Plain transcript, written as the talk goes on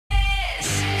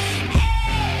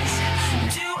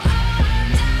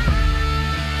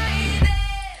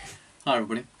Hi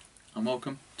everybody, and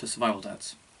welcome to Survival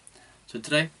Dads. So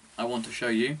today I want to show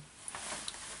you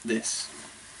this.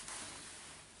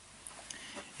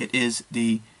 It is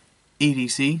the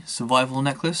EDC Survival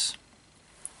Necklace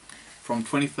from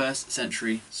 21st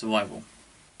Century Survival.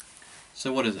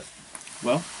 So what is it?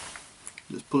 Well,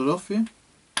 let's pull it off here.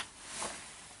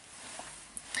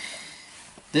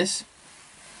 This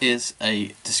is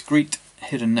a discreet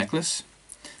hidden necklace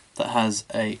that has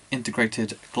a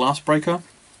integrated glass breaker,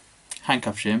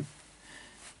 handcuff shim,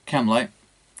 chemlight,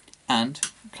 and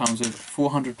comes with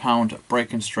 400-pound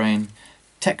break and strain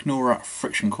Technora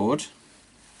friction cord,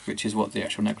 which is what the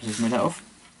actual necklace is made out of,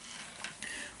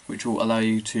 which will allow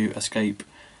you to escape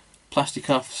plastic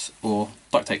cuffs or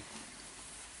duct tape.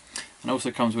 And also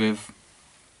comes with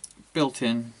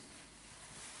built-in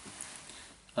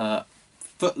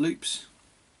foot loops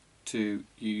to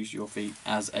use your feet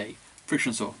as a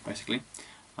friction saw, basically.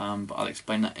 But I'll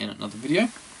explain that in another video.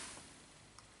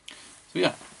 So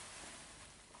yeah,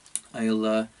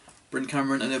 I'll bring the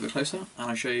camera in a little bit closer and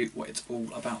I'll show you what it's all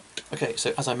about. Okay,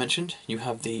 so as I mentioned, you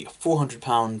have the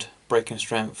 400-pound breaking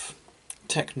strength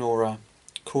Technora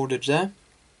cordage there,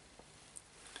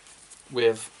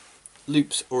 with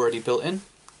loops already built in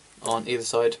on either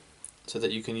side so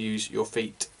that you can use your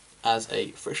feet as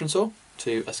a friction saw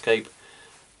to escape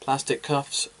plastic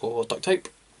cuffs or duct tape.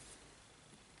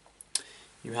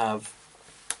 You have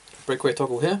a breakaway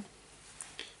toggle here,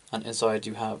 and inside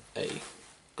you have a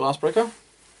glass breaker.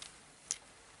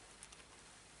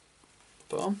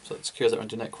 Put on, so it secures that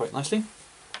around your neck quite nicely.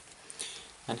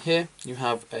 And here you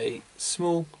have a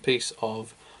small piece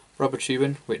of rubber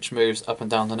tubing which moves up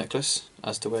and down the necklace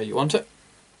as to where you want it.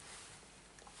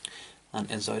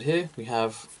 And inside here we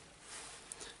have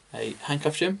a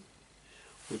handcuff shim,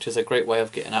 which is a great way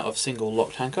of getting out of single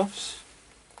locked handcuffs.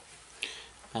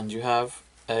 And you have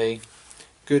a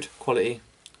good quality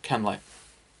chemlight.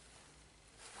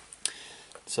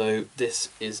 So this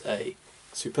is a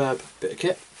superb bit of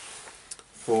kit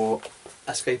for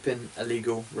escaping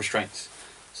illegal restraints.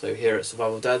 So here at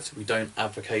Survival Dads, we don't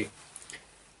advocate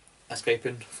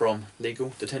escaping from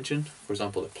legal detention, for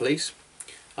example the police.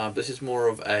 This is more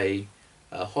of a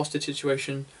hostage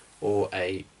situation or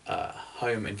a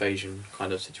home invasion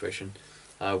kind of situation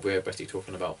we're basically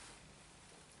talking about.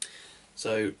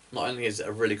 So not only is it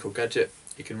a really cool gadget,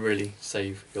 it can really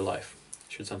save your life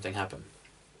should something happen.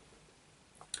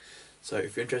 So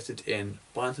if you're interested in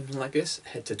buying something like this,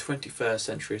 head to 21st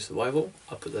Century Survival.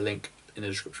 I'll put the link in the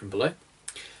description below.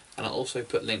 And I'll also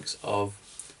put links of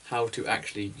how to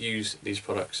actually use these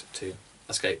products to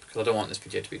escape, because I don't want this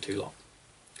video to be too long.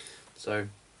 So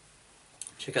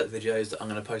check out the videos that I'm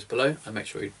going to post below and make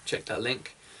sure you check that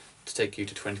link to take you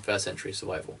to 21st Century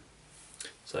Survival.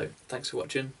 So thanks for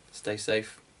watching, stay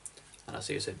safe, and I'll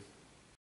see you soon.